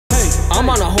I'm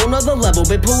on a whole nother level,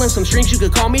 been pulling some strings, you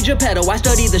could call me Geppetto. I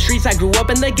study the streets, I grew up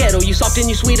in the ghetto. You soft and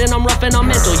you sweet and I'm rough and I'm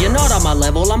mental. You're not on my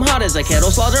level, I'm hot as a kettle.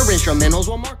 Slaughter instrumentals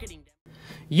while marketing.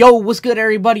 Yo, what's good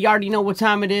everybody? You already know what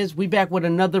time it is. We back with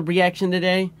another reaction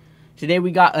today. Today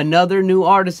we got another new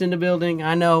artist in the building.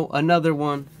 I know, another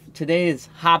one. Today is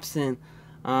Hopsin.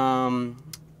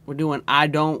 We're doing I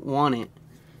Don't Want It.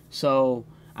 So,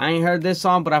 I ain't heard this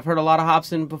song, but I've heard a lot of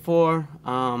Hopsin before.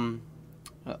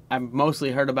 I've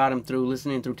mostly heard about him through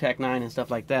listening through Tech 9 and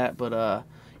stuff like that. But,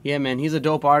 yeah, man, he's a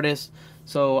dope artist.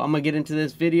 So, I'm going to get into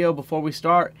this video. Before we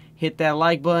start, hit that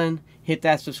like button, hit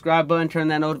that subscribe button, turn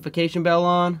that notification bell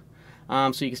on.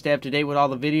 So you can stay up to date with all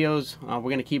the videos. We're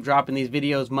going to keep dropping these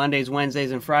videos Mondays,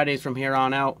 Wednesdays, and Fridays from here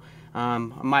on out. I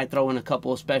might throw in a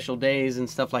couple of special days and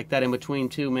stuff like that in between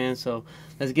too, man. So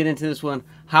let's get into this one.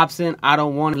 Hopsin, I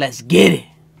Don't Want It. Let's get it.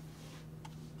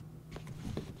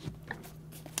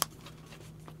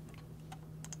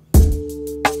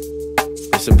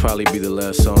 This will probably be the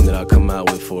last song that I'll come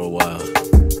out with for a while.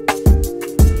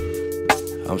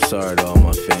 I'm sorry to all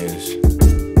my fans.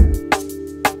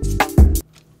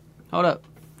 Hold up.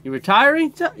 You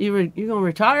retiring? You gonna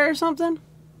retire or something?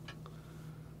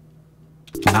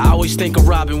 I always think of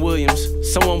Robin Williams,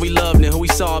 someone we loved and who we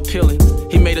saw appealing.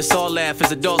 He made us all laugh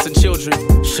as adults and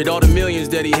children. Shit, all the millions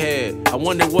that he had. I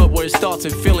wonder what were his thoughts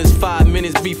and feelings 5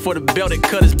 minutes before the belt that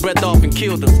cut his breath off and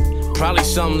killed him. Probably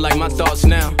something like my thoughts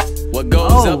now. What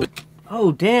goes up?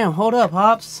 Oh, damn. Hold up,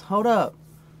 Hops. Hold up.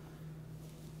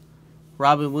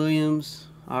 Robin Williams,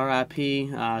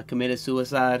 R.I.P., committed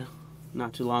suicide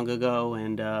not too long ago,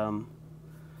 and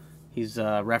he's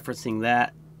referencing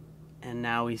that, and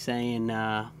now he's saying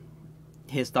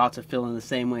his thoughts are feeling the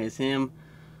same way as him.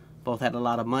 Both had a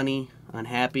lot of money,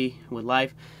 unhappy with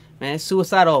life. Man, it's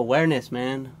suicidal awareness,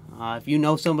 man. If you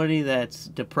know somebody that's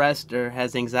depressed or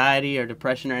has anxiety or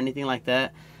depression or anything like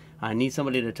that, need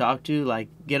somebody to talk to, like,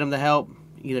 get them the help.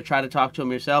 Either try to talk to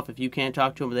them yourself. If you can't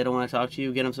talk to them, but they don't want to talk to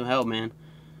you, get them some help, man.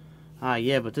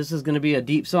 Yeah, but this is going to be a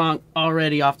deep song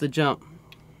already off the jump.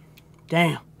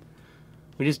 Damn.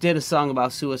 We just did a song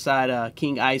about suicide,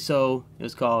 King ISO. It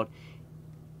was called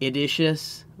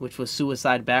Idicious, which was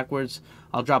suicide backwards.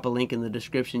 I'll drop a link in the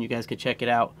description. You guys can check it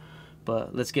out.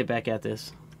 But let's get back at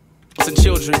this. And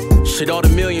children, shit, all the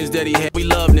millions that he had, we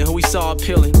loved and who we saw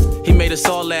appealing. He made us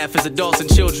all laugh as adults and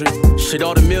children. Shit,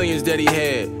 all the millions that he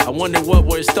had. I wonder what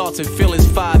were his thoughts and feelings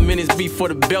 5 minutes before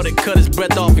the belt that cut his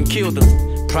breath off and killed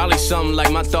him. Probably something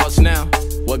like my thoughts now.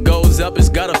 What goes up is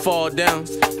gotta fall down.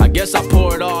 I guess I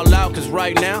pour it all out, cause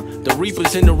right now the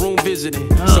Reaper's in the room visiting.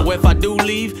 So if I do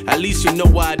leave, at least you know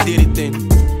why I did it then.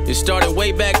 It started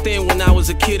way back then when I was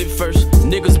a kid at first.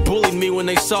 Niggas bullied me when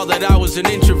they saw that I was an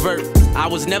introvert. I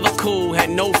was never cool, had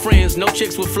no friends, no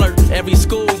chicks would flirt. Every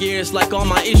school year it's like all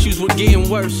my issues were getting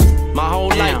worse. My whole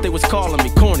life they was calling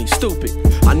me corny, stupid.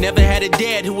 I never had a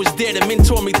dad who was there to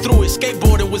mentor me through it.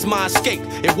 Skateboarding was my escape.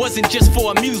 It wasn't just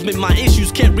for amusement. My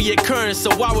issues kept reoccurring,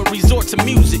 so I would resort to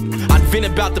music. I'd vent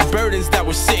about the burdens that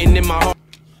were sitting in my heart.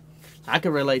 I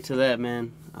could relate to that,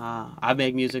 man. I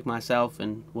make music myself,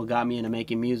 and what got me into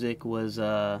making music was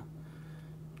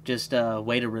just a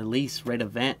way to release, way to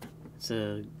vent. It's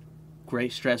a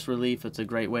great stress relief. It's a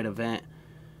great way to vent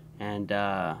and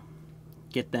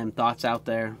get them thoughts out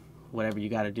there. Whatever you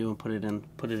got to do, and put it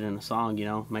in a song. You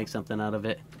know, make something out of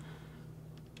it.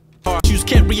 Issues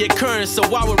kept reoccurring, so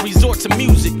I would resort to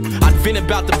music. I'd vent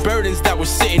about the burdens that were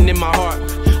sitting in my heart.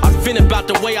 I'd vent about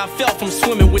the way I felt from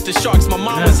swimming with the sharks. My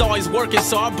mom was always working,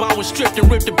 so our bond was stripped and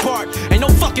ripped apart. Ain't no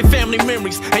fucking family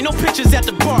memories, ain't no pictures at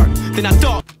the park. Then I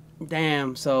thought,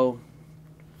 damn. So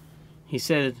he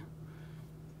said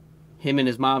him and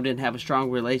his mom didn't have a strong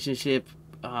relationship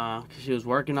because she was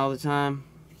working all the time.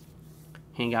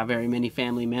 He ain't got very many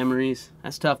family memories.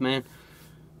 That's tough, man.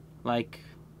 Like,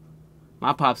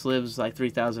 my pops lives like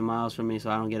 3,000 miles from me, so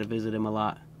I don't get to visit him a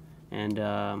lot. And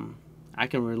I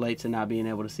can relate to not being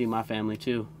able to see my family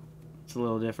too. It's a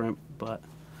little different, but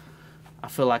I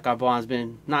feel like our bond's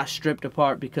been not stripped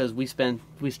apart because we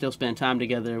still spend time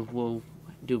together. We'll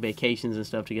do vacations and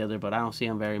stuff together, but I don't see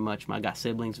them very much. I got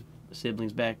siblings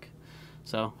back.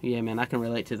 So yeah, man, I can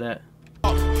relate to that.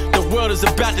 The world is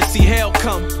about to see hell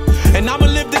come, and I'ma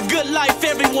live the good life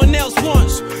everyone else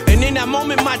wants. And in that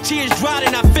moment my tears dried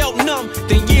and I felt numb.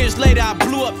 Then years later I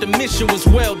blew up, the mission was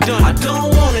well done. I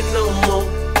don't want it no more.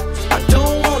 I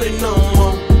don't want it no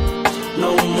more.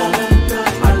 No more.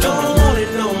 I don't want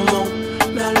it no more.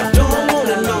 I don't want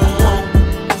it no more.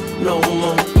 No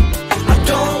more. I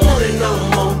don't want it no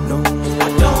more. I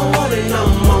don't want it no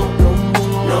more.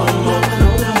 No more.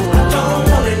 I don't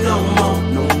want it no more.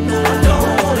 I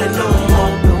don't want it no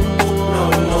more.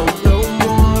 No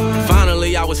more.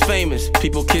 Finally I was was famous,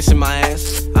 people kissing my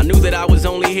ass. I knew that I was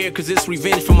only here cause it's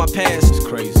revenge for my past. It's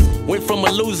crazy. Went from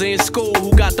a loser in school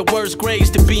who got the worst grades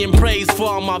to being praised for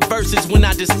all my verses when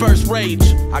I disperse rage.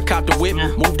 I copped a whip,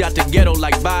 moved out the ghetto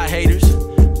like bye haters.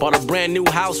 Bought a brand new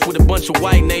house with a bunch of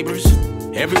white neighbors.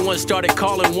 Everyone started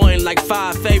calling, wanting like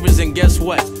 5 favors, and guess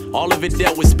what? All of it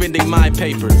dealt with spending my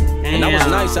paper. And I was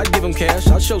nice, I'd give him cash,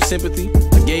 I'd show sympathy.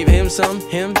 I gave him some,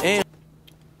 him and...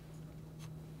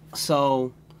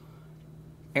 So,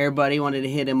 everybody wanted to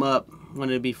hit him up,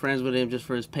 wanted to be friends with him just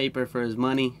for his paper, for his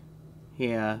money.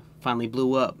 He finally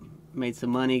blew up, made some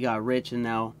money, got rich, and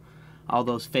now all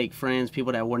those fake friends,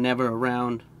 people that were never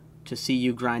around to see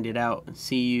you grind it out and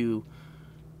see you,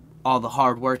 all the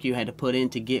hard work you had to put in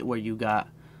to get where you got,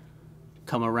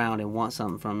 come around and want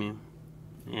something from you.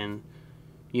 And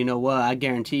you know what? I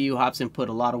guarantee you Hopsin put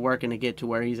a lot of work in to get to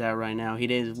where he's at right now.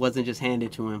 Wasn't just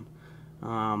handed to him.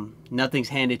 Nothing's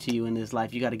handed to you in this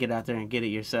life. You got to get out there and get it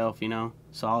yourself, you know?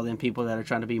 So all them people that are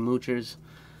trying to be moochers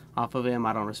off of him,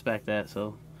 I don't respect that.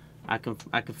 So I can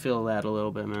feel that a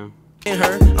little bit, man.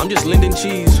 I'm just lending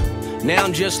cheese. Now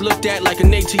I'm just looked at like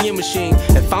an ATM machine.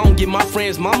 If I don't give my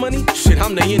friends my money, shit,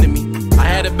 I'm the enemy. I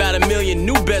had about 1 million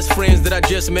new best friends that I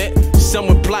just met. Some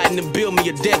were plotting to build me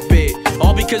a deathbed.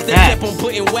 All because they kept on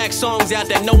putting whack songs out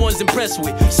that no one's impressed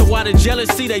with. So out of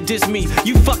jealousy, they diss me.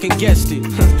 You fucking guessed it.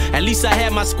 At least I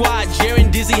had my squad,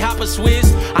 Jaren, Dizzy, Hopper,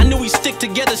 Swizz. I knew we stick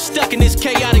together, stuck in this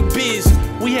chaotic biz.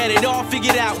 We had it all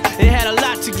figured out, it had a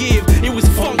lot to give. It was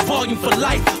funk volume for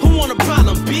life. Who want a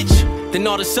problem, bitch? Then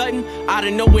all of a sudden, out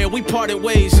of nowhere, we parted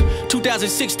ways.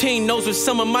 2016, those were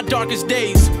some of my darkest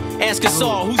days. Ask us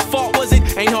all, whose fault was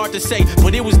it? Ain't hard to say,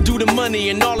 but it was due to money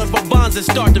and all of our bonds that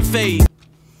start to fade.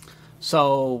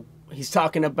 So, he's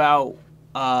talking about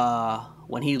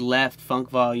when he left Funk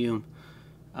Volume,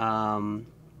 him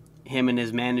and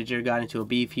his manager got into a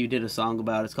beef. He did a song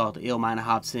about it. It's called For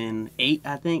Hopsin 8,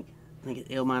 I think. I think it's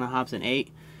For Hopsin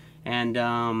 8.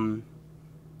 And,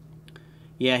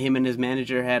 yeah, him and his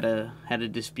manager had a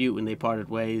dispute when they parted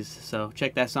ways. So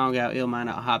check that song out, For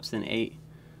Hopsin 8.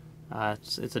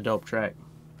 It's a dope track.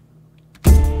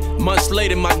 Months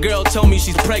later, my girl told me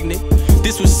she's pregnant.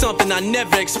 This was something I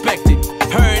never expected.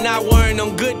 Her and I weren't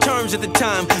on good terms at the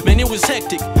time. Man, it was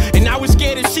hectic. And I was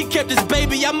scared if she kept this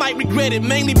baby, I might regret it.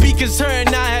 Mainly because her and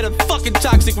I had a fucking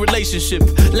toxic relationship.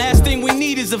 Last thing we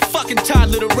need is a fucking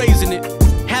toddler to raising it.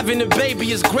 Having a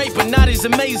baby is great, but not as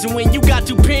amazing when you got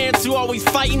 2 parents who always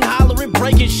fighting, hollering,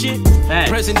 breaking shit. Facts.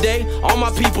 Present day, all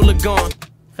my people are gone.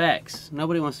 Facts.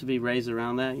 Nobody wants to be raised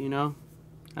around that, you know?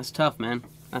 That's tough, man.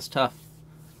 That's tough.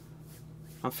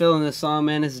 I'm feeling this song,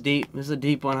 man. It's deep. This is a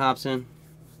deep one, Hopsin.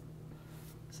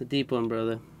 It's a deep one,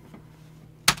 brother.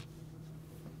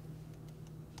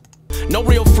 No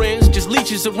real friends, just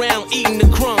leeches around eating the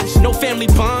crumbs. No family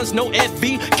bonds, no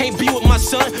FV, can't be with my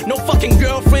son. No fucking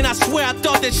girlfriend, I swear I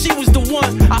thought that she was the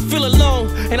one. I feel alone,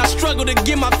 and I struggle to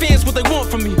give my fans what they want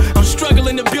from me. I'm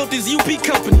struggling to build this UP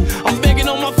company. I'm begging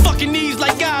on my fucking knees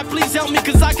like, God, please help me,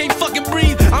 cause I can't fucking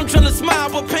breathe. I'm trying to smile,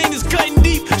 but pain is cutting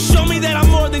deep. Show me that I'm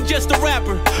more than just a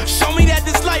rapper. Show me that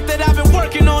this life that I've been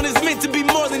working on is meant to be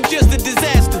more than just a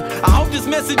disaster. I hope this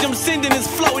message I'm sending is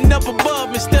floating up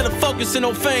above. Instead of focusing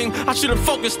on fame, I should have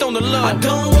focused on the love. I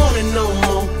don't want it no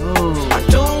more. I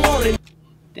don't want it.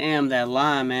 Damn, that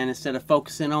line, man. Instead of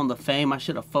focusing on the fame, I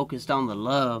should have focused on the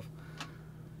love.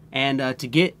 And to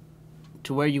get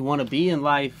to where you want to be in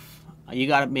life, you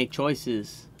got to make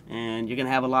choices. And you're going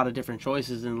to have a lot of different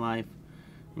choices in life.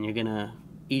 And you're going to,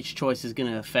 each choice is going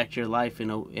to affect your life in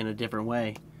a different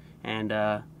way. And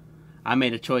I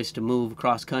made a choice to move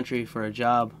across country for a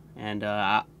job. And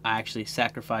I actually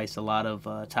sacrificed a lot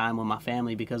of time with my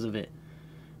family because of it.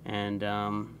 And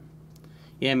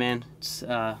yeah, man, it's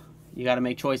you got to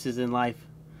make choices in life,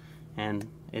 and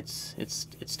it's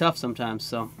tough sometimes.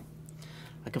 So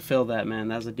I can feel that, man.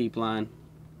 That's a deep line.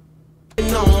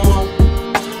 No more,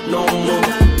 no more.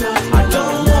 I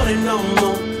don't want it no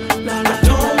more. I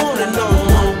don't want it no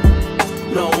more,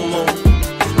 no more.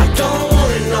 I don't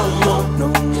want it no more, no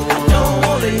more. I don't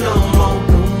want it no more,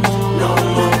 no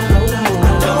more. I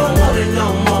don't want it no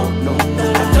more, no more.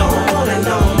 I don't want it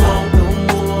no more,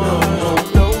 no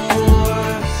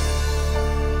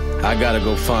more. I gotta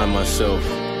go find myself.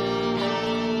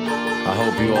 I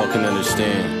hope you all can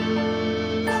understand.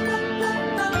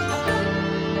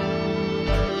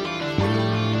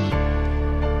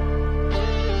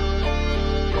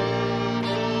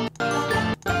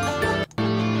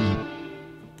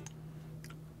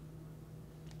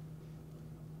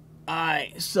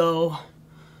 Alright, so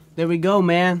there we go,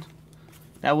 man.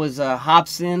 That was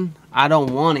Hopsin, I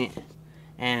Don't Want It.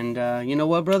 And you know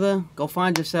what, brother? Go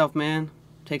find yourself, man.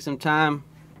 Take some time.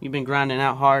 You've been grinding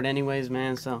out hard anyways,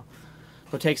 man. So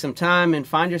go take some time and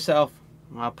find yourself.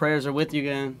 Our prayers are with you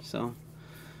again. So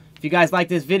if you guys like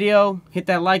this video, hit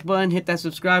that like button, hit that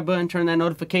subscribe button, turn that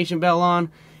notification bell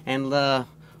on, and let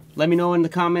me know in the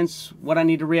comments what I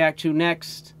need to react to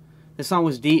next. This song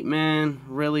was deep, man.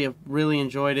 Really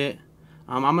enjoyed it.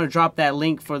 I'm going to drop that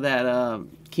link for that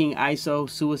King ISO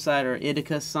Suicide or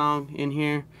Idica song in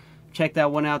here. Check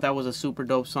that one out. That was a super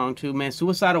dope song too, man.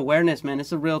 Suicide awareness, man.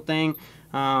 It's a real thing.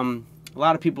 A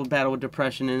lot of people battle with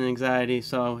depression and anxiety.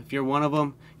 So if you're one of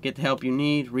them, get the help you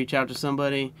need. Reach out to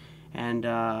somebody and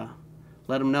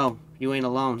let them know you ain't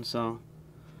alone. So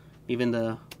even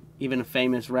a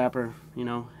famous rapper, you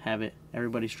know, have it.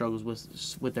 Everybody struggles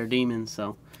with their demons.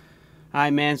 So all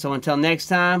right, man. So until next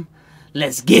time,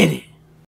 let's get it.